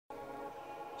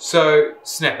So,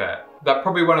 snapper. They're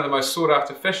probably one of the most sought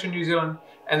after fish in New Zealand,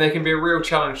 and they can be a real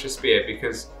challenge to spear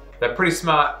because they're pretty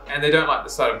smart and they don't like the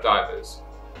sight of divers.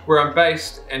 Where I'm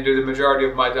based and do the majority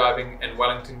of my diving in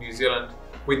Wellington, New Zealand,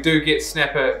 we do get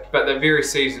snapper, but they're very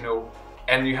seasonal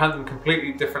and you hunt them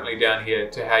completely differently down here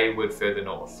to how you would further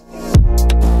north.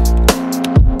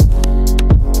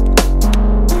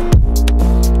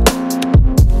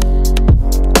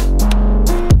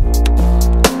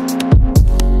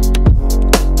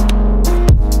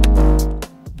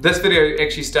 This video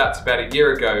actually starts about a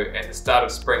year ago at the start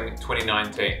of spring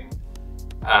 2019.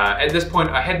 At this point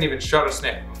I hadn't even shot a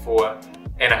snapper before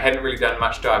and I hadn't really done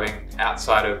much diving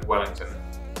outside of Wellington.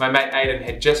 My mate Aidan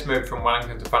had just moved from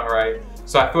Wellington to Whangarei,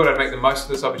 so I thought I'd make the most of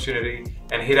this opportunity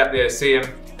and head up there to see him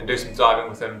and do some diving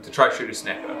with him to try shoot a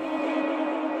snapper.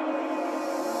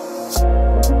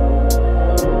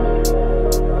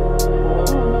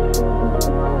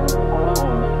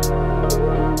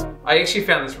 I actually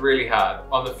found this really hard.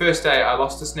 On the first day I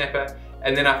lost a snapper,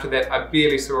 and then after that I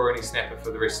barely saw any snapper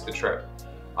for the rest of the trip.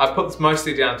 I put this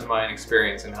mostly down to my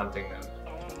inexperience in hunting them.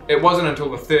 It wasn't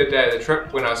until the third day of the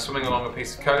trip when I was swimming along a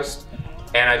piece of coast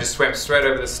and I just swam straight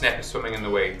over the snapper swimming in the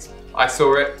weeds. I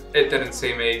saw it, it didn't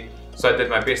see me, so I did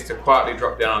my best to quietly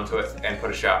drop down onto it and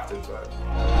put a shaft into it.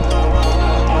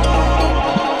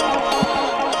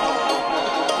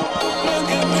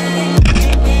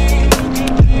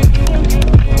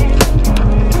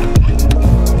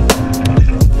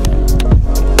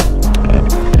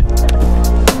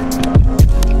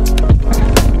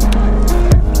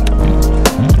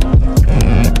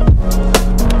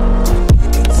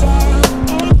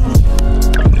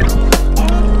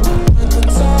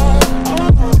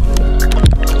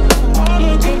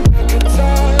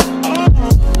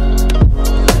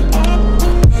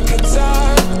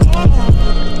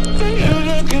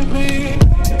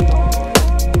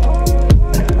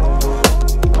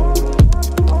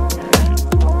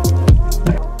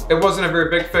 It wasn't a very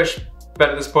big fish, but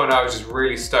at this point I was just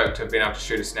really stoked to have been able to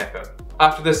shoot a snapper.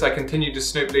 After this I continued to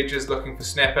snoop ledges looking for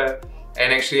snapper,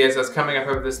 and actually as I was coming up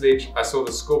over this ledge I saw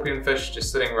the scorpion fish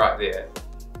just sitting right there.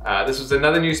 This was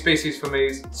another new species for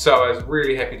me, so I was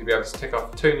really happy to be able to tick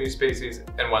off 2 new species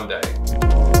in one day.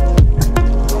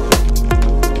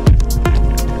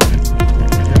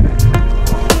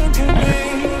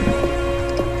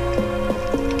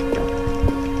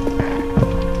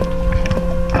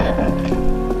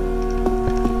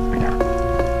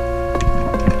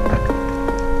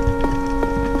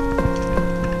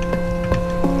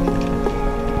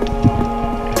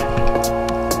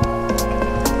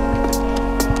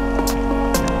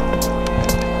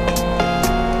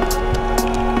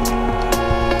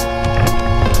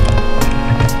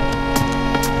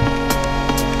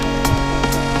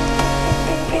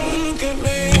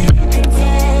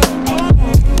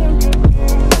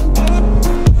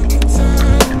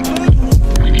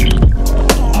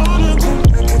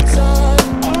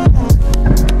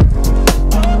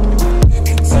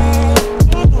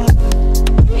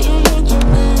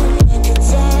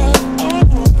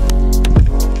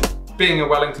 Being a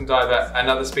Wellington diver,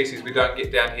 another species we don't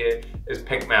get down here is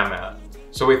pink mau.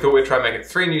 So we thought we'd try and make it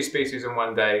 3 new species in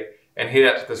one day and head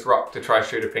out to this rock to try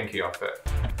shoot a pinky off it.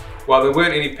 While there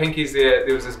weren't any pinkies there,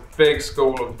 there was this big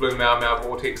school of blue mau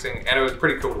vortexing and it was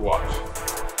pretty cool to watch.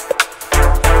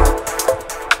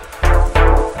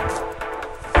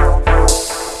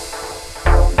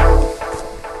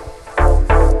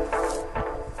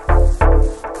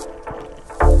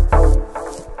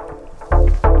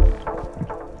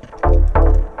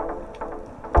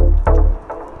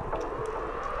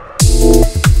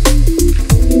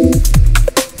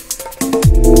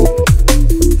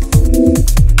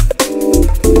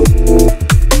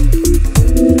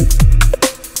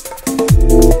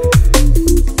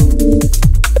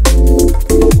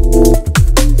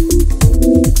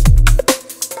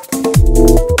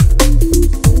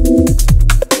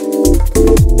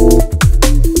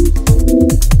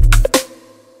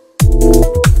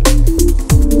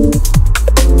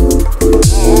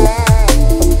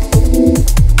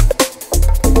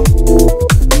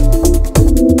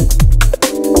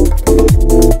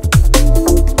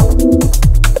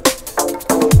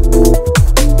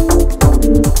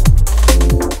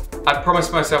 I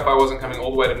promised myself I wasn't coming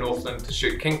all the way to Northland to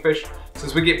shoot kingfish,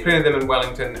 since we get plenty of them in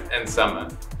Wellington in summer.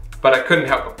 But I couldn't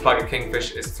help but plug a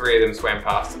kingfish as 3 of them swam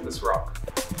past at this rock.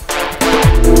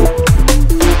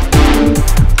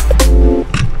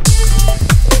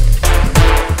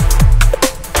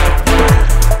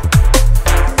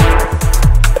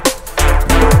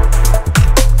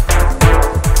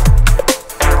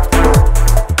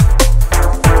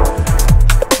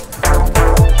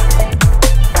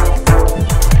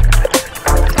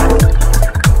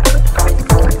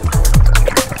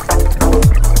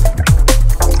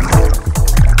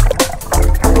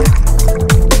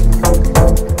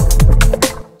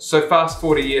 So fast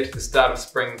forward a year to the start of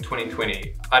spring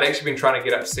 2020. I'd actually been trying to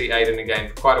get up to C8 in again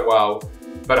for quite a while,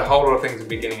 but a whole lot of things were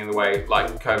getting in the way,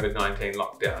 like COVID-19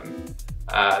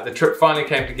 lockdown. The trip finally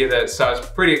came together, so I was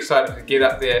pretty excited to get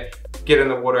up there, get in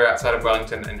the water outside of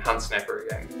Wellington and hunt snapper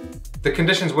again. The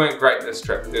conditions weren't great this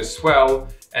trip. There was swell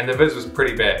and the viz was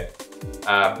pretty bad,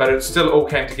 but it still all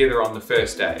came together on the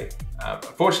first day.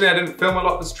 Unfortunately, I didn't film a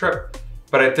lot this trip,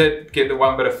 but I did get the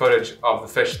one bit of footage of the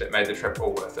fish that made the trip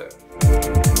all worth it.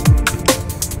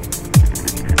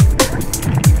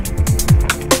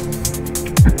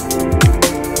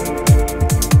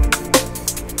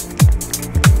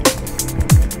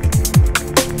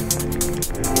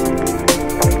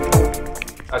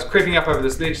 I was creeping up over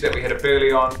this ledge that we had a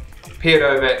burley on, peered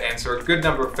over and saw a good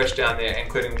number of fish down there,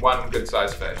 including one good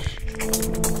sized fish.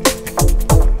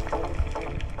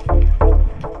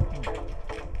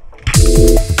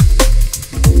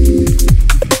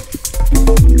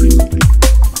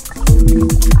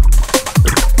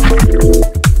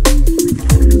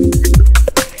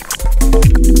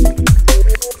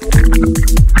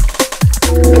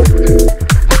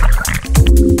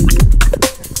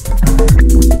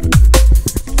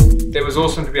 It was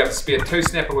awesome to be able to spear 2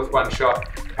 snapper with one shot,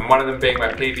 and one of them being my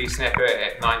PV snapper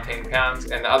at 19 pounds,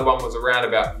 and the other one was around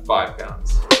about 5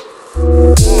 pounds.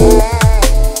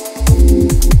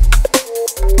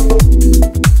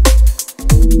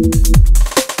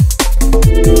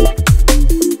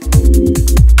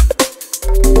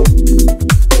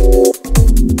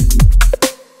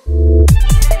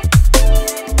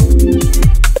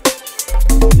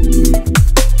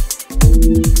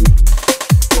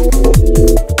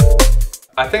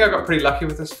 I think I got pretty lucky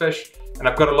with this fish, and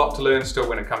I've got a lot to learn still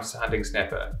when it comes to hunting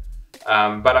snapper.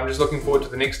 But I'm just looking forward to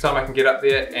the next time I can get up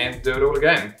there and do it all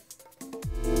again.